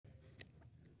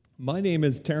My name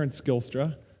is Terrence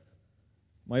Skilstra.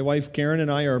 My wife Karen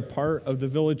and I are part of the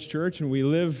Village Church, and we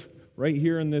live right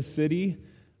here in this city.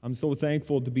 I'm so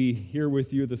thankful to be here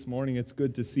with you this morning. It's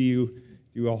good to see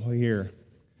you all here.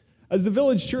 As the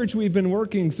Village Church, we've been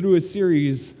working through a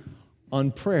series on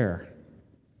prayer.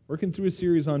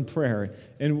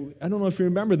 And I don't know if you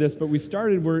remember this, but we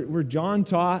started where John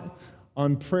taught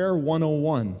on Prayer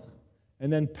 101.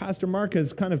 And then Pastor Mark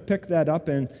has kind of picked that up,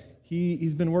 and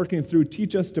he's been working through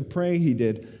Teach Us to Pray. He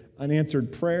did unanswered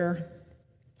prayer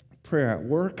at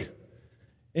work.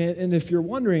 And if you're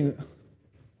wondering,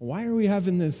 why are we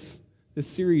having this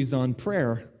series on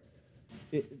prayer?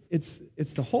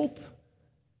 It's the hope,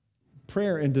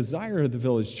 prayer, and desire of the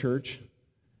Village Church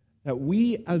that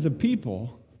we as a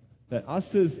people, that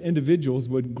us as individuals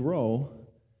would grow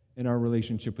in our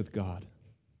relationship with God.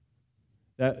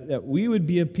 That we would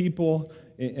be a people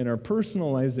in our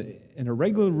personal lives, in our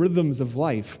regular rhythms of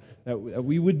life, that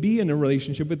we would be in a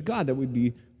relationship with God, that we'd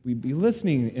be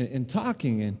listening and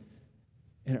talking,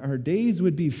 and our days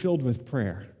would be filled with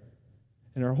prayer.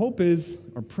 And our hope is,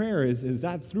 our prayer is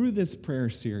that through this prayer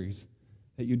series,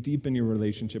 that you deepen your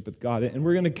relationship with God. And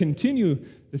we're going to continue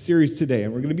the series today,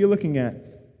 and we're going to be looking at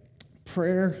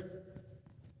prayer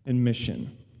and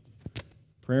mission.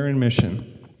 Prayer and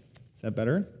mission. Is that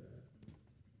better?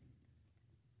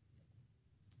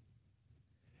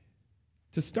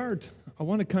 To start, I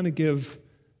want to kind of give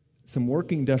some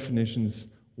working definitions.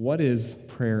 What is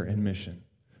prayer and mission?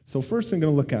 So first I'm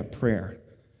going to look at prayer.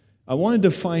 I want to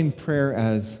define prayer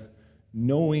as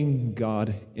knowing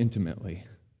God intimately.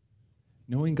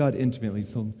 Knowing God intimately.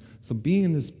 So being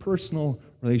in this personal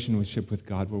relationship with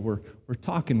God where we're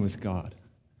talking with God.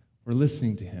 We're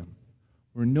listening to Him.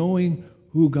 We're knowing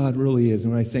who God really is.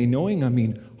 And when I say knowing, I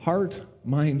mean heart,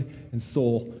 mind, and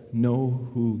soul know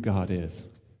who God is.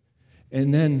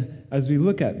 And then as we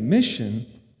look at mission,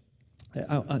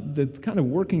 the kind of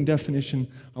working definition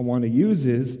I want to use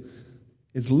is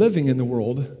living in the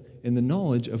world in the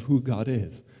knowledge of who God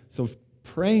is. So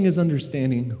praying is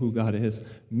understanding who God is.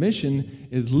 Mission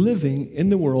is living in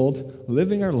the world,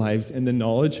 living our lives in the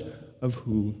knowledge of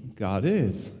who God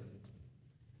is.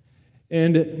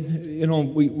 And,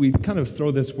 we kind of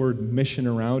throw this word mission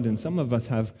around, and some of us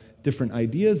have different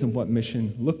ideas of what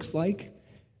mission looks like.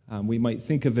 We might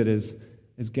think of it as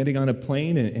getting on a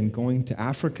plane and going to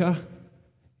Africa,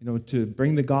 to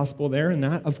bring the gospel there, and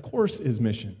that, of course, is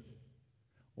mission.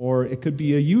 Or it could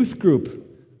be a youth group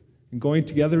and going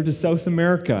together to South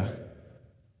America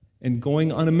and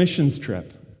going on a missions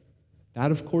trip.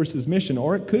 That, of course, is mission.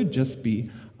 Or it could just be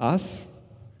us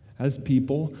as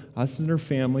people, us and our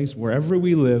families, wherever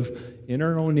we live, in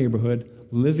our own neighborhood,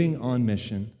 living on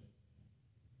mission,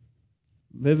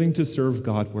 living to serve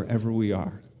God wherever we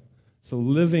are. So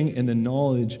living in the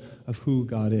knowledge of who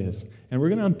God is. And we're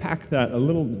going to unpack that a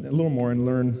little more and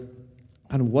learn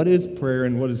on what is prayer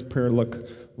and what does prayer look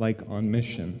like on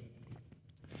mission.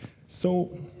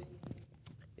 So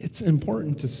it's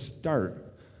important to start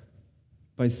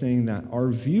by saying that our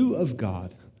view of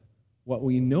God, what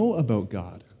we know about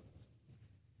God,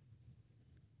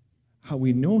 how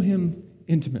we know Him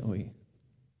intimately,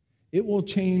 it will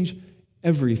change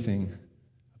everything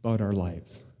about our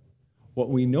lives. What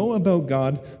we know about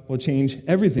God will change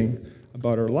everything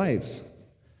about our lives.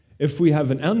 If we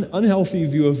have an unhealthy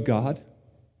view of God,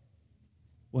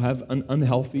 we'll have an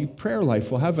unhealthy prayer life.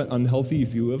 We'll have an unhealthy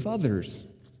view of others.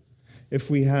 If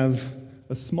we have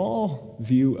a small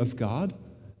view of God,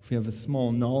 if we have a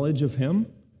small knowledge of Him,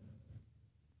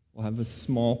 we'll have a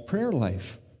small prayer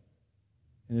life.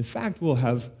 And in fact, we'll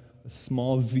have a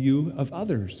small view of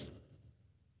others.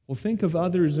 We'll think of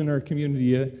others in our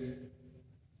community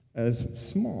as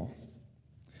small.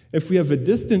 If we have a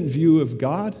distant view of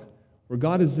God, where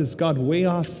God is this God way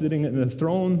off sitting in a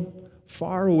throne,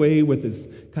 far away with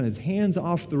his hands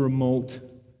off the remote,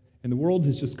 and the world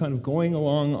is just kind of going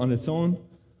along on its own,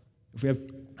 if we have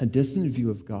a distant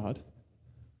view of God,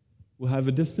 we'll have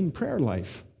a distant prayer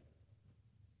life.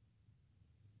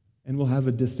 And we'll have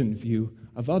a distant view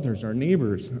of others, our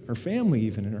neighbors, our family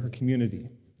even, in our community.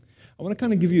 I want to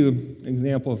kind of give you an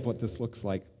example of what this looks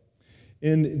like.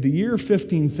 In the year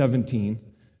 1517,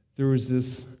 there was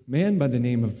this man by the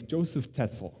name of Joseph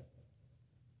Tetzel.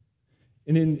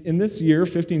 And in this year,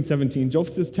 1517,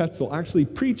 Joseph Tetzel actually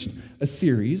preached a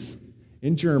series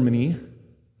in Germany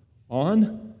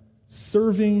on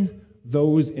serving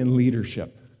those in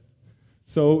leadership.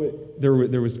 So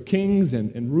there was kings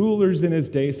and rulers in his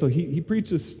day, so he preached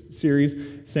this series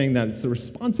saying that it's the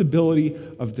responsibility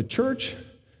of the church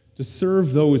to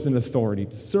serve those in authority,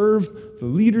 to serve the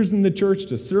leaders in the church,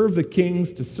 to serve the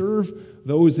kings, to serve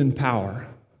those in power.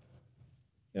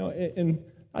 And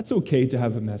That's okay to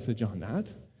have a message on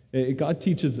that. God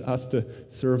teaches us to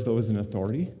serve those in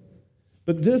authority.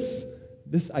 But this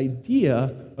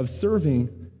idea of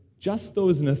serving just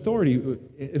those in authority,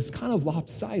 it's kind of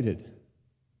lopsided.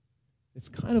 It's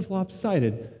kind of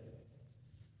lopsided.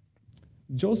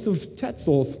 Joseph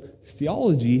Tetzel's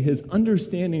theology, his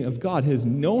understanding of God, his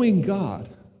knowing God,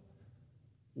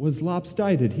 was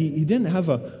lopsided. He didn't have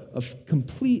a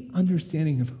complete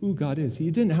understanding of who God is.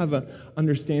 He didn't have an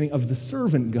understanding of the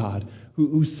servant God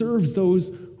who serves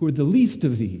those who are the least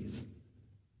of these.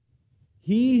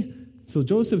 So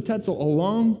Joseph Tetzel,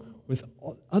 along with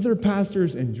other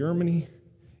pastors in Germany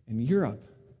and Europe,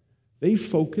 they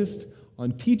focused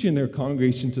on teaching their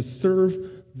congregation to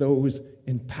serve those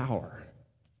in power.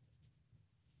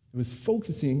 It was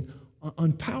focusing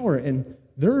on power, and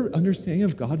their understanding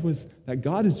of God was that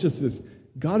God is just this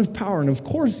God of power, and of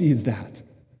course he is that.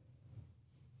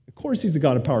 Of course he's a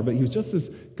God of power, but he was just this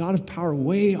God of power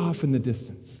way off in the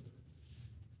distance.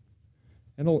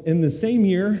 And in the same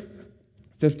year,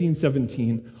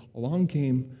 1517, along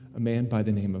came a man by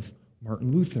the name of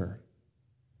Martin Luther.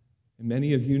 And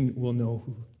many of you will know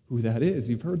who that is.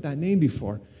 You've heard that name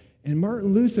before. And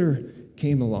Martin Luther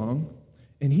came along,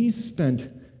 and he spent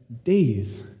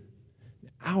days,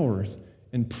 hours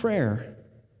in prayer,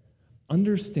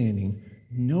 understanding,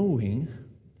 knowing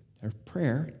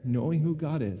who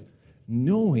God is,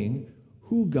 knowing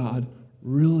who God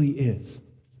really is.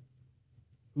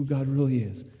 Who God really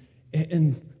is.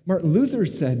 And Martin Luther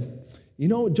said, you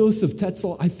know, Joseph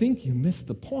Tetzel, I think you missed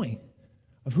the point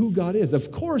of who God is.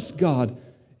 Of course God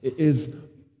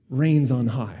reigns on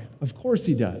high. Of course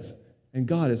he does. And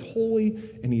God is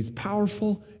holy, and he's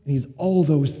powerful, and he's all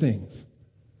those things.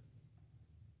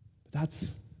 But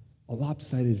that's a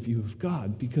lopsided view of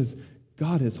God, because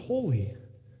God is holy.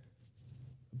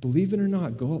 Believe it or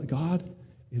not, God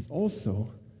is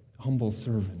also a humble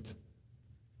servant.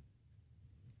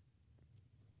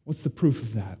 What's the proof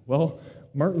of that? Well,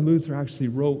 Martin Luther actually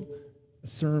wrote a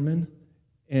sermon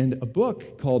and a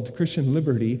book called Christian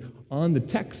Liberty on the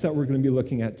text that we're going to be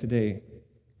looking at today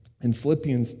in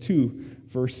Philippians 2,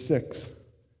 verse 6.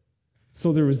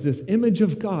 So there was this image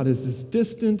of God as this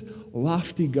distant,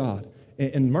 lofty God.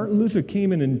 And Martin Luther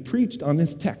came in and preached on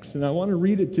this text, and I want to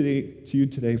read it to you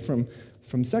today from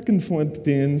 2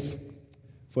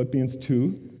 Philippians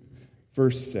 2,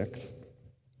 verse 6.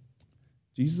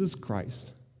 Jesus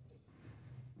Christ,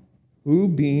 who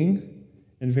being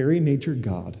in very nature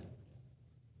God,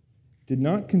 did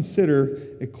not consider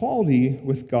equality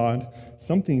with God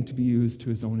something to be used to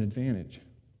his own advantage.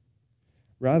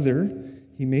 Rather,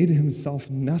 he made himself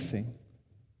nothing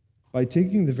by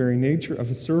taking the very nature of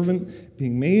a servant,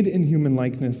 being made in human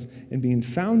likeness, and being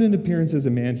found in appearance as a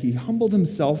man, he humbled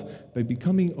himself by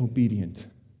becoming obedient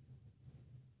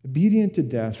to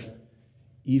death,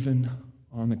 even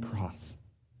on the cross.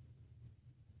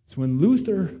 So when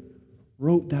Luther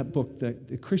wrote that book,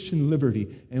 the Christian Liberty,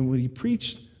 and when he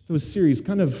preached those series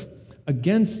kind of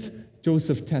against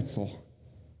Joseph Tetzel,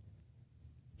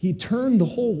 he turned the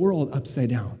whole world upside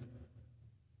down.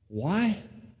 Why?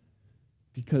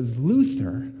 Because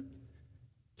Luther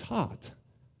taught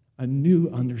a new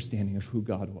understanding of who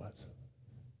God was.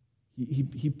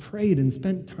 He prayed and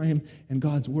spent time in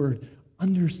God's Word,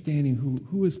 understanding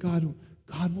who his God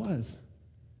was.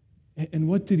 And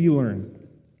what did he learn?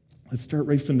 Let's start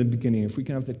right from the beginning. If we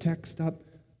can have the text up.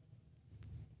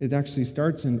 It actually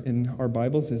starts in our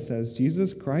Bibles. It says,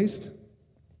 Jesus Christ,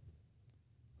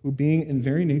 who being in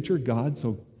very nature God,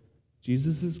 so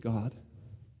Jesus is God.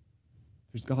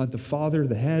 There's God the Father,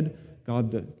 the head,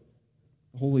 God the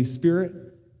Holy Spirit,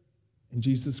 and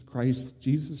Jesus Christ.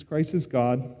 Jesus Christ is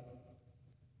God.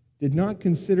 Did not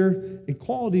consider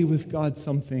equality with God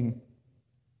something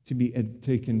to be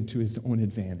taken to his own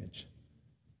advantage.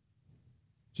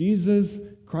 Jesus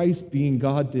Christ, being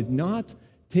God, did not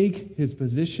take his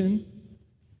position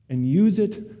and use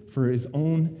it for his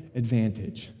own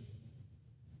advantage.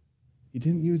 He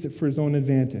didn't use it for his own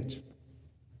advantage.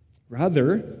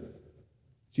 Rather,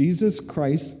 Jesus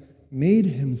Christ made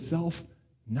himself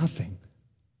nothing.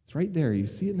 It's right there. You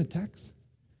see it in the text?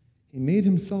 He made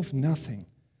himself nothing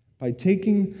by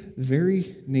taking the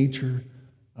very nature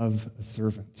of a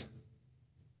servant.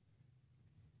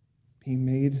 Being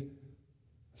made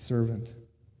a servant.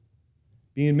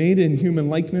 Being made in human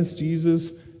likeness,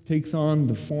 Jesus takes on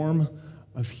the form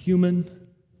of human.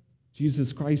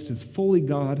 Jesus Christ is fully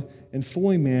God and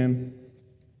fully man.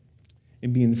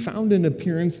 And being found in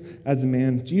appearance as a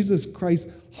man, Jesus Christ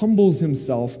humbles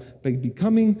himself by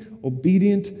becoming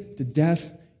obedient to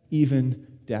death, even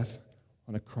death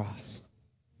on a cross.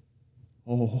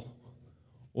 Oh,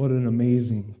 what an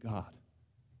amazing God.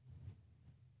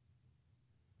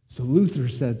 So Luther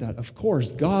said that, of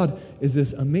course, God is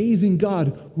this amazing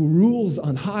God who rules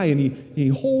on high, and he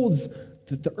holds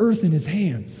the earth in his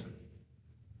hands.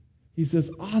 He's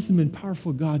this awesome and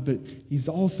powerful God, but he's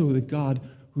also the God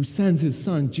who sends his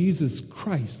son, Jesus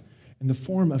Christ, in the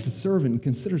form of a servant and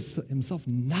considers himself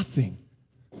nothing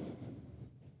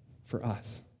for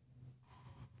us.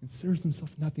 Considers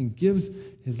himself nothing, gives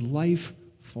his life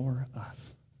for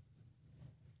us.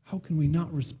 How can we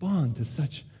not respond to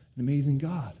such an amazing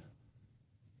God?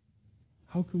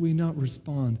 How could we not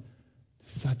respond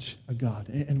to such a God?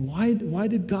 And why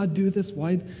did God do this?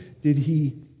 Why did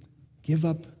he give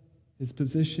up his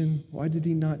position? Why did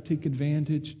he not take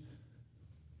advantage?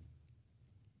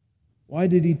 Why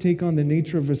did he take on the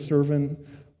nature of a servant?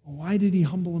 Why did he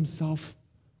humble himself?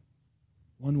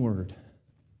 One word: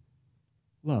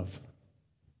 love.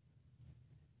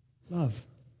 Love.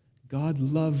 God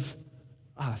loves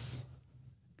us.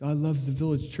 God loves the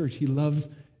Village Church. He loves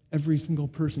every single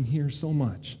person here so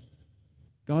much.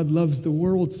 God loves the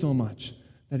world so much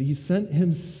that he sent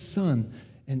his son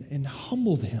and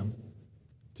humbled him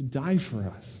to die for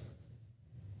us.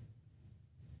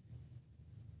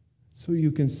 So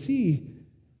you can see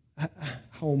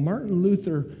how Martin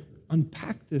Luther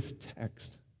unpacked this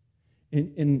text.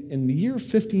 In the year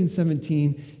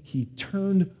 1517, he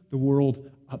turned the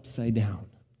world upside down.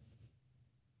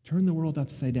 Turned the world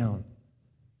upside down.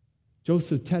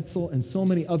 Joseph Tetzel and so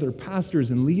many other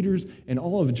pastors and leaders in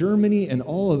all of Germany and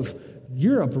all of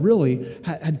Europe really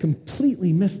had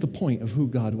completely missed the point of who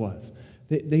God was.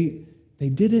 They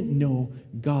didn't know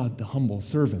God, the humble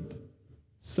servant.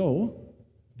 So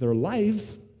their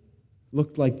lives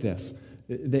looked like this.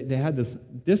 They had this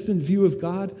distant view of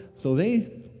God, so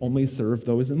they only served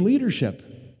those in leadership.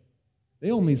 They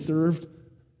only served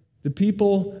the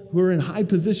people who are in high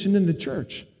position in the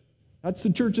church. That's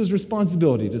the church's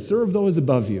responsibility, to serve those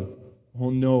above you. Oh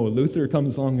no, Luther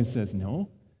comes along and says, no,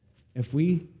 if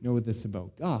we know this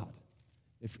about God,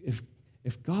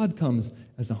 if God comes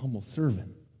as a humble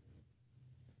servant,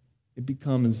 it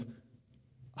becomes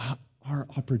our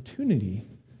opportunity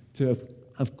to,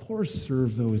 of course,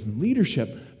 serve those in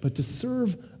leadership, but to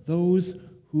serve those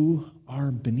who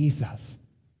are beneath us.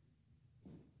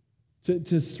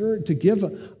 To give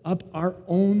up our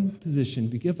own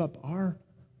position, to give up our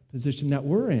position that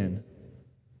we're in,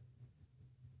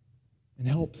 and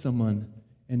help someone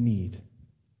in need.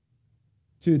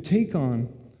 To take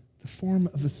on the form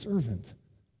of a servant.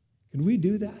 Can we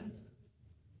do that?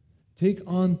 Take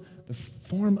on the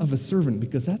form of a servant,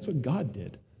 because that's what God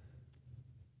did.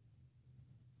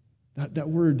 That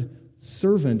word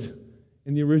servant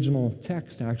in the original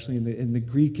text, actually, in the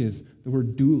Greek, is the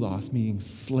word doulos, meaning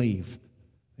slave.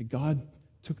 That God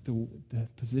took the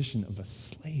position of a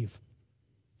slave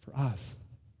for us.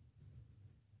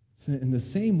 So in the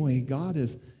same way, God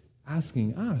is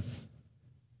asking us,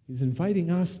 he's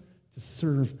inviting us to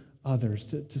serve others,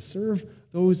 to serve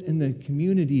those in the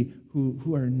community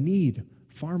who are in need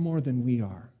far more than we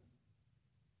are,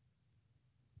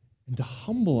 and to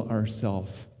humble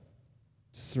ourselves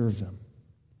to serve them.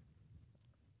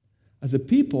 As a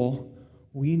people,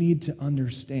 we need to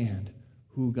understand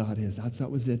who God is. That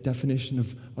was the definition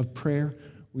of prayer.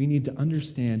 We need to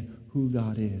understand who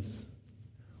God is.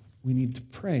 We need to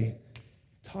pray,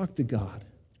 talk to God,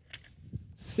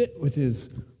 sit with his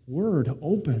word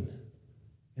open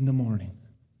in the morning,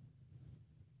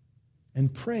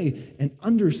 and pray and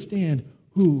understand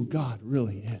who God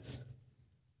really is.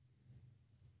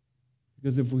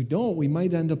 Because if we don't, we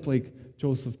might end up like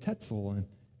Joseph Tetzel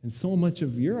and so much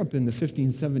of Europe in the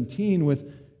 1517 with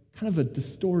kind of a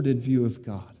distorted view of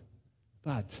God.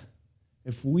 But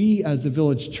if we as a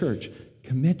Village Church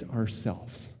commit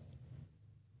ourselves,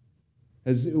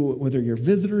 as whether you're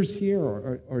visitors here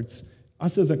or it's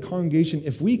us as a congregation,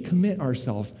 if we commit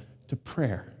ourselves to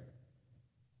prayer,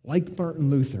 like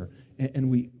Martin Luther, and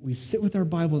we sit with our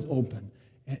Bibles open,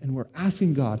 and we're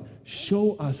asking God,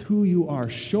 show us who you are,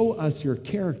 show us your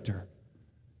character,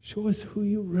 show us who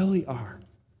you really are.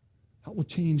 That will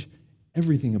change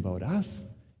everything about us.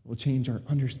 It will change our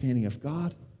understanding of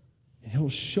God, and he'll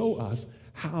show us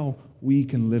how we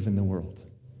can live in the world.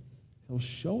 He'll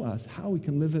show us how we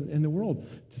can live in the world,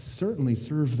 to certainly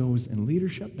serve those in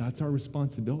leadership. That's our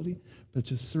responsibility, but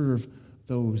to serve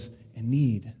those in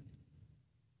need.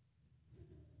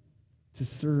 To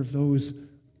serve those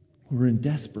who are in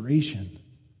desperation,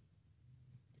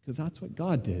 because that's what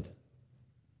God did.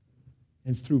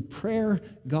 And through prayer,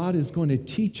 God is going to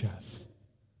teach us.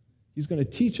 He's going to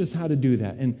teach us how to do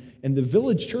that. And the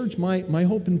Village Church, my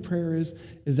hope and prayer is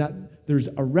that there's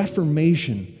a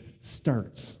reformation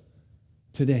starts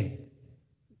today.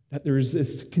 That there's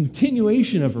this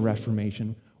continuation of a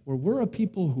reformation where we're a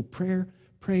people who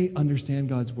pray, understand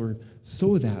God's word,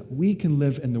 so that we can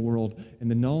live in the world in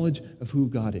the knowledge of who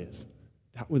God is.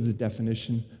 That was the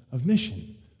definition of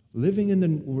mission. Living in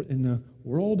the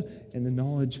world in the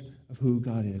knowledge of who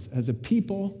God is. As a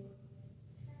people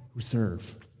who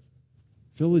serve.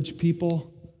 Village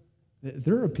people,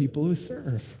 there are people who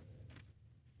serve.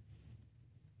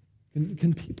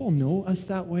 Can people know us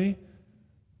that way?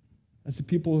 As a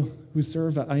people who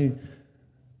serve, I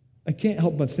can't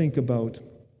help but think about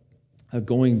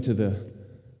going to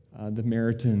the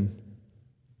Meriton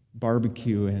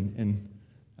barbecue and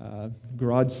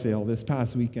garage sale this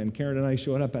past weekend. Karen and I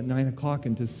showed up at 9 o'clock,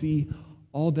 and to see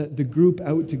all the group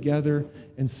out together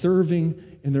and serving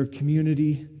in their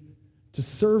community, to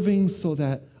serving so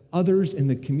that others in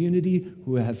the community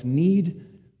who have need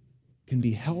can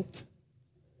be helped.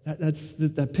 That's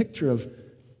that picture of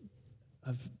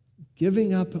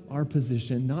giving up our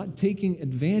position, not taking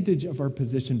advantage of our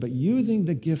position, but using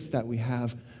the gifts that we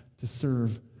have to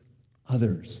serve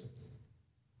others.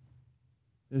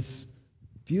 This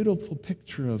beautiful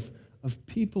picture of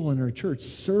people in our church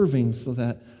serving so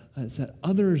that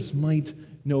others might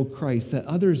know Christ, that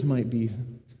others might be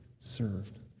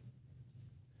served.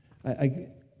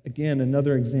 Again,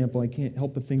 another example, I can't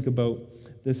help but think about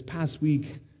this past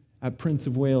week at Prince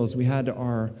of Wales. We had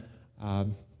our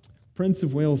Prince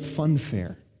of Wales Fun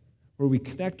Fair, where we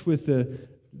connect with the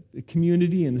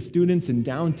community and the students in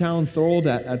downtown Thorold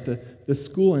at the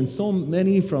school, and so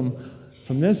many from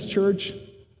this church,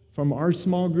 from our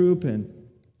small group, and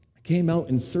came out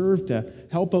and served to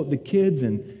help out the kids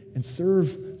and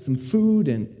serve some food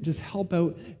and just help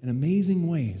out in amazing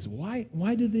ways.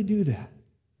 Why did they do that?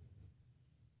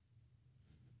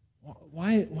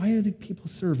 Why are the people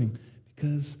serving?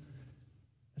 Because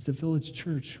as a village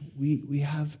church, we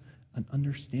have an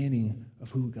understanding of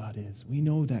who God is. We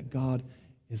know that God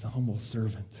is a humble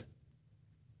servant.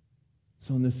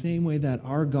 So in the same way that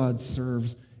our God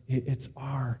serves, it's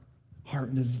our heart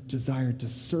and his desire to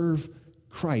serve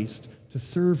Christ, to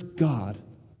serve God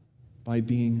by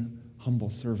being humble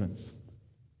servants.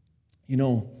 You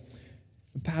know,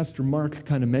 Pastor Mark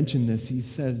kind of mentioned this. He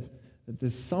said that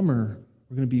this summer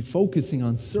we're going to be focusing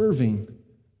on serving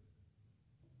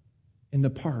in the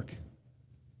park.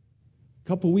 A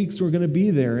couple weeks we're going to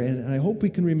be there, and I hope we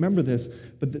can remember this,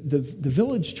 but the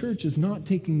village church is not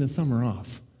taking the summer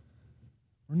off.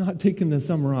 We're not taking the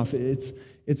summer off. It's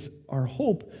our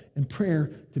hope and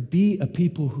prayer to be a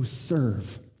people who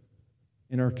serve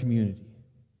in our community,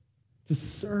 to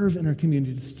serve in our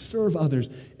community, to serve others,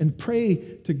 and pray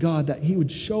to God that he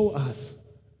would show us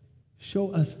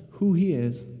who he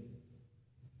is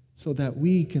so that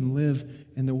we can live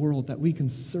in the world, that we can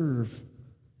serve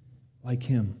like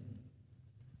him.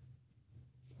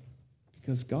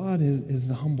 Because God is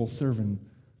the humble servant,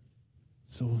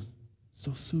 so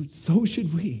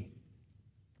should we.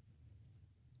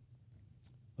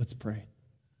 Let's pray.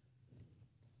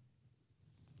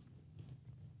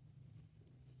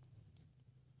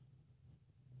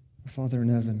 Our Father in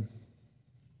heaven,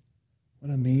 what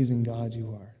an amazing God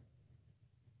you are.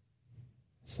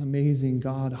 This amazing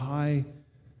God, high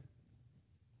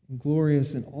and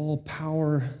glorious in all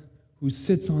power, who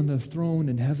sits on the throne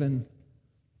in heaven,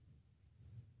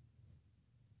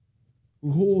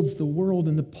 who holds the world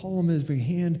in the palm of your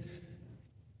hand.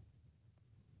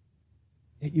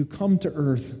 Yet you come to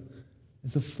earth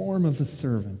as a form of a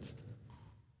servant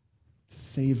to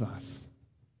save us.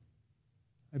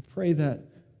 I pray that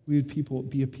we would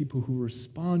be a people who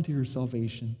respond to your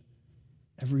salvation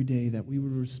every day, that we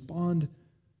would respond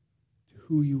to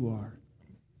who you are,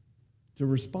 to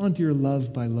respond to your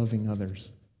love by loving others.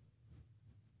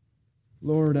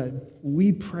 Lord,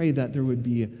 we pray that there would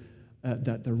be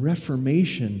that the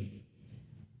Reformation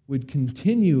would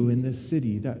continue in this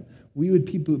city, that we would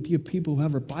be a people who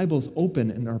have our Bibles open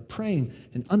and are praying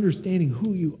and understanding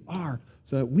who you are,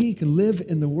 so that we can live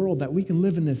in the world, that we can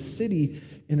live in this city,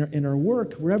 in our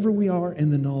work, wherever we are, in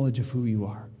the knowledge of who you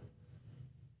are.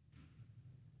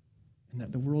 And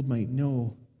that the world might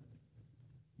know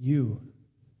you,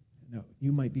 and that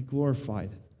you might be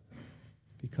glorified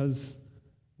because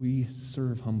we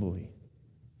serve humbly.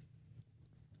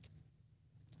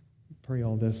 We pray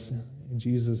all this in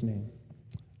Jesus' name.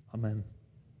 Amen.